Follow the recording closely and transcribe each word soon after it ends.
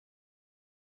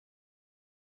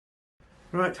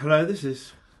Right, hello,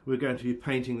 we're going to be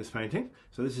painting this painting.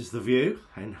 So this is the view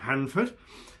in Hanford,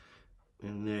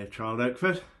 near Child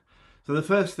Oakford. So the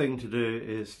first thing to do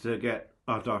is to get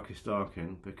our darkest dark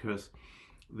in, because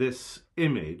this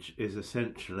image is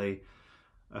essentially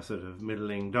a sort of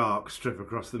middling dark strip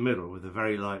across the middle with a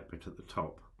very light bit at the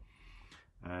top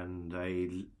and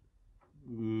a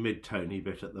mid-tony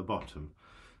bit at the bottom.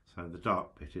 So the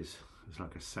dark bit is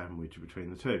like a sandwich between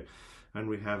the two. And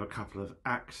we have a couple of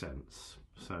accents.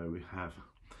 So we have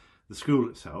the school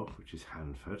itself, which is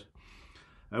Hanford,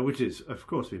 which is, of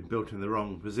course, been built in the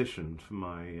wrong position for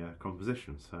my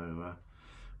composition. So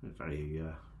very,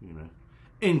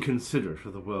 inconsiderate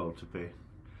of the world to be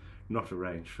not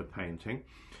arranged for painting.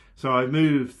 So I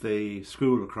moved the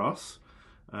school across,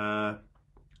 and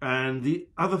the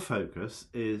other focus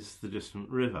is the distant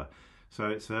river. So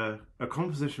it's a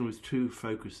composition with two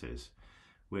focuses,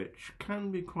 which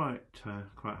can be quite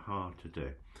hard to do.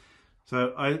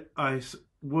 So I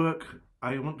want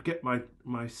to get my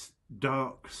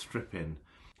dark strip in,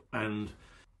 and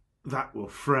that will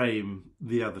frame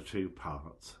the other two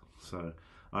parts. So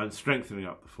I'm strengthening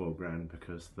up the foreground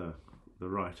because the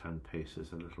right hand piece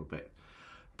is a little bit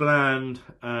bland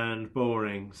and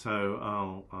boring. So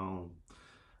I'll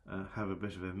have a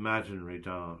bit of imaginary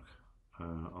dark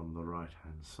on the right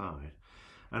hand side,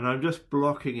 and I'm just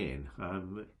blocking in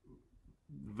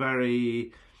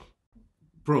very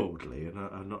broadly, and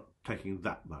I'm not taking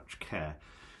that much care.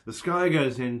 The sky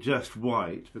goes in just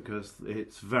white because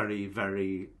it's very,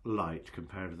 very light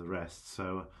compared to the rest,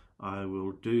 so I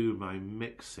will do my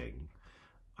mixing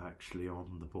actually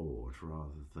on the board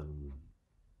rather than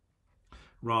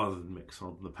mix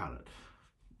on the palette.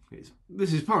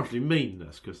 This is partly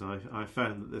meanness, because I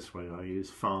found that this way I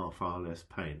use far less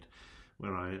paint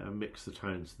when I mix the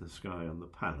tones in the sky on the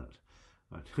palette.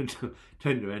 I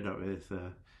tend to end up with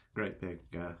great big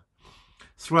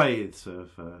swathes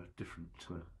of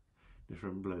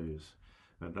different blues,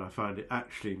 and I find it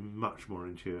actually much more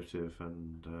intuitive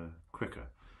and quicker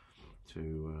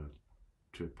to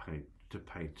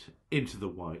paint into the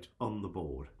white on the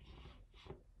board.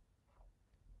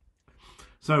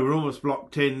 So we're almost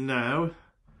blocked in now.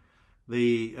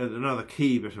 Another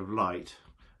key bit of light,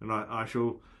 and I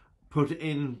shall put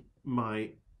in my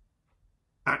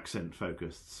accent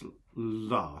focus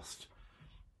last.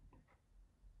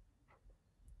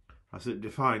 I sort of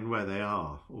define where they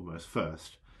are almost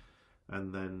first,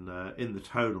 and then in the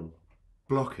tonal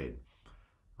blocking,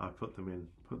 I put them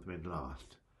in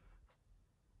last.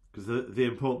 Because the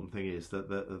important thing is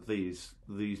that these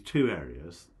two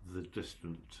areas, the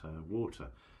distant water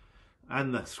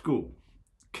and the school,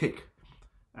 kick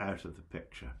out of the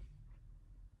picture.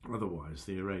 Otherwise,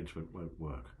 the arrangement won't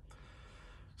work.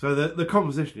 So the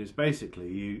composition is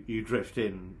basically you drift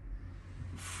in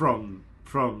from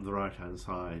the right hand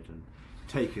side and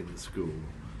take in the school,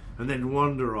 and then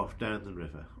wander off down the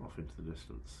river, off into the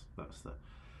distance. That's the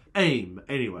aim,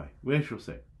 anyway. We shall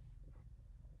see.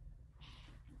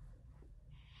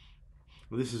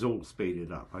 Well, this is all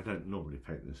speeded up. I don't normally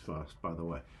paint this fast, by the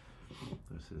way.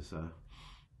 This is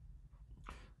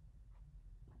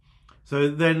so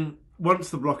then once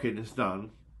the blocking is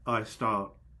done, I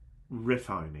start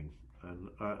refining, and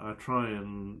I try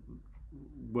and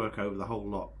work over the whole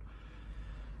lot,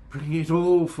 bringing it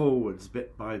all forwards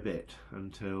bit by bit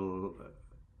until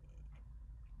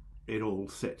it all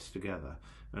sits together.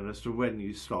 And as to when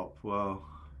you stop, well,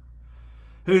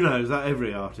 who knows? That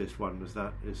every artist wonders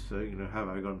that, is have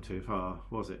I gone too far?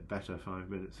 Was it better 5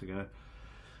 minutes ago?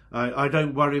 I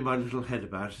don't worry my little head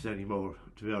about it anymore,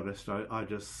 to be honest. I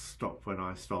just stop when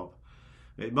I stop.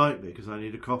 It might be because I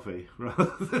need a coffee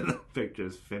rather than the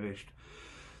picture's finished.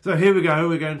 So here we go.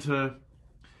 We're going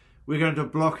to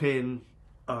block in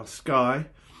our sky,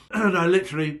 and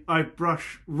I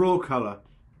brush raw colour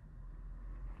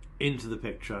into the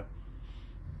picture,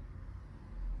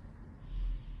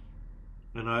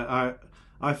 and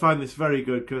I find this very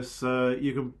good because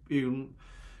you can,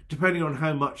 depending on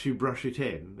how much you brush it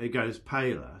in, it goes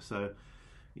paler. So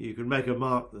you can make a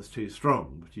mark that's too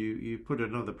strong, but you put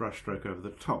another brush stroke over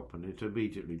the top and it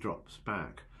immediately drops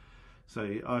back.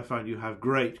 So I find you have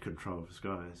great control for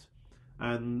skies.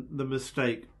 And the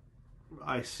mistake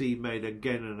I see made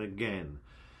again and again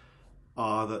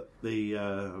are that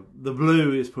the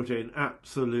blue is put in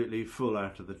absolutely full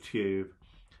out of the tube,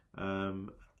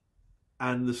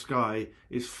 and the sky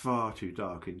is far too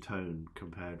dark in tone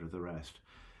compared with the rest.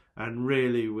 And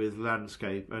really, with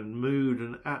landscape and mood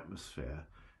and atmosphere,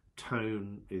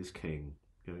 tone is king.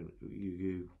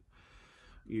 You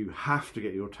have to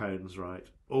get your tones right,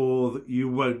 or you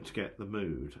won't get the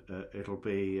mood.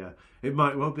 It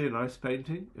might well be a nice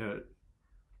painting,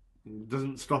 It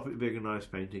doesn't stop it being a nice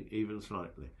painting, even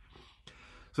slightly.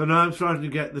 So now I'm starting to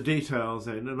get the details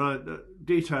in, and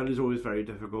detail is always very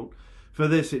difficult. For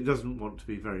this, it doesn't want to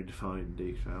be very defined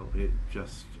detail. It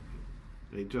just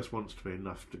wants to be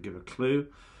enough to give a clue.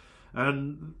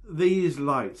 And these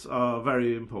lights are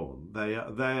very important. They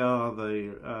are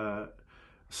the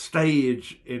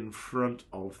stage in front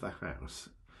of the house.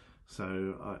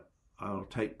 So I'll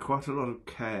take quite a lot of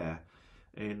care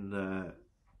in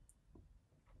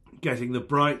getting the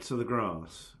brights of the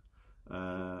grass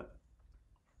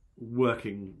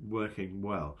working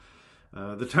well.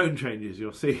 The tone changes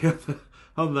you'll see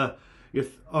on the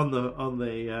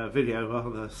video are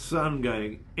the sun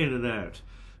going in and out,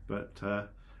 but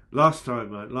last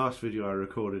video I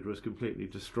recorded was completely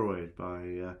destroyed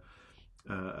by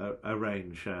a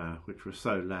rain shower, which was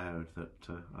so loud that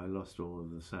I lost all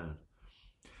of the sound.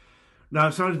 Now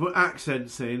I'm starting to put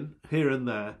accents in here and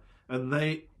there, and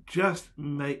they just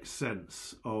make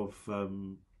sense of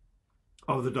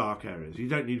the dark areas. You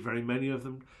don't need very many of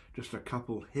them, just a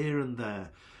couple here and there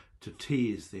to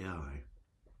tease the eye.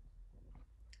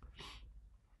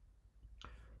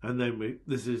 And then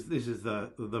this is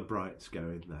the brights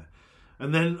going there.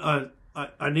 And then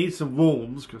I need some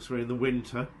warms because we're in the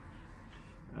winter,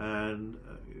 and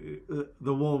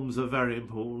the warms are very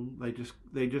important.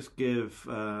 They just give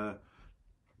a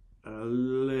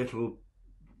little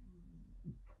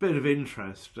bit of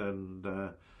interest and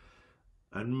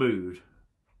mood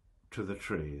to the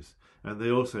trees, and they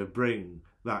also bring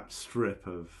that strip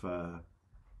of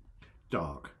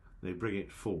dark. They bring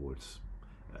it forwards,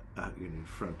 in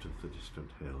front of the distant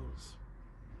hills.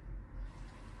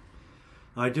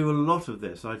 I do a lot of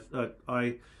this. I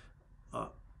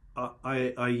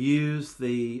use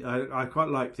I quite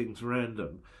like things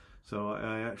random, so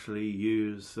I actually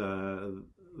use the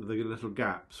little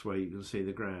gaps where you can see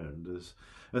the ground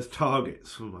as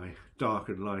targets for my dark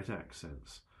and light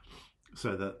accents,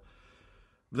 so that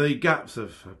the gaps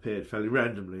have appeared fairly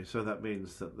randomly, so that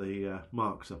means that the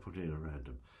marks are put in at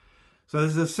random. So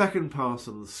there's a second pass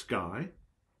on the sky.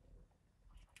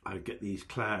 I get these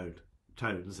cloud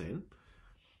tones in,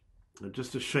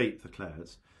 just to shape the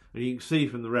clouds. And you can see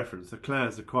from the reference, the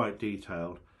clouds are quite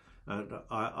detailed, and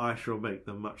I shall make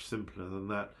them much simpler than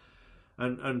that,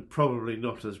 and probably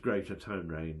not as great a tone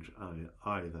range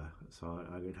either. So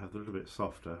I'm going to have them a little bit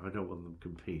softer. I don't want them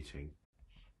competing.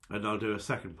 And I'll do a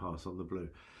second pass on the blue.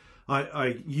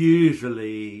 I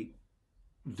usually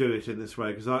do it in this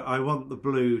way because I want the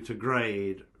blue to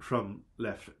grade from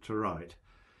left to right.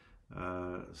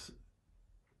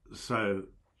 So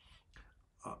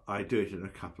I do it in a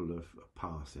couple of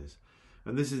passes.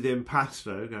 And this is the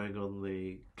impasto going on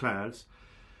the clouds.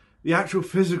 The actual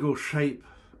physical shape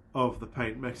of the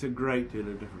paint makes a great deal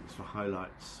of difference for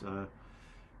highlights,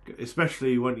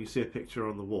 especially when you see a picture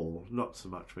on the wall, not so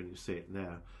much when you see it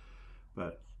now,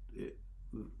 but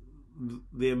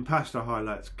the impasto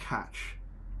highlights catch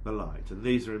the light, and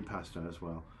these are impasto as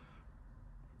well,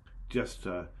 just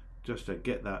to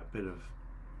get that bit of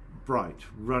bright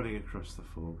running across the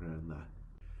foreground there.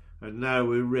 And now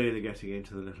we're really getting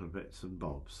into the little bits and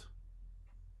bobs,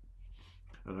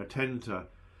 and I tend to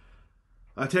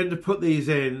put these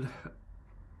in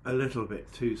a little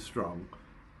bit too strong,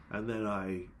 and then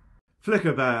I flick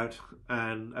about,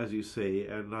 and as you see,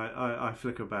 and I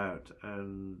flick about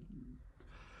and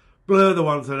blur the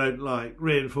ones I don't like,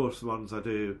 reinforce the ones I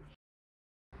do,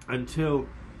 until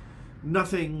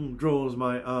nothing draws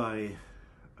my eye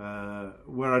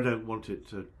where I don't want it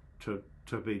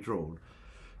to be drawn.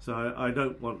 So I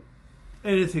don't want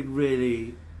anything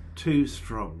really too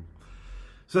strong.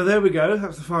 So there we go,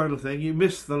 that's the final thing. You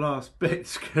missed the last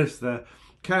bits because the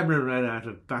camera ran out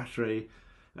of battery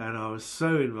and I was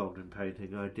so involved in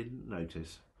painting I didn't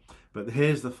notice. But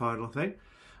here's the final thing,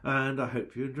 and I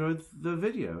hope you enjoyed the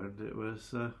video and it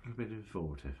was a little bit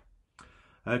informative.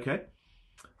 Okay,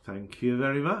 thank you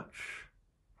very much.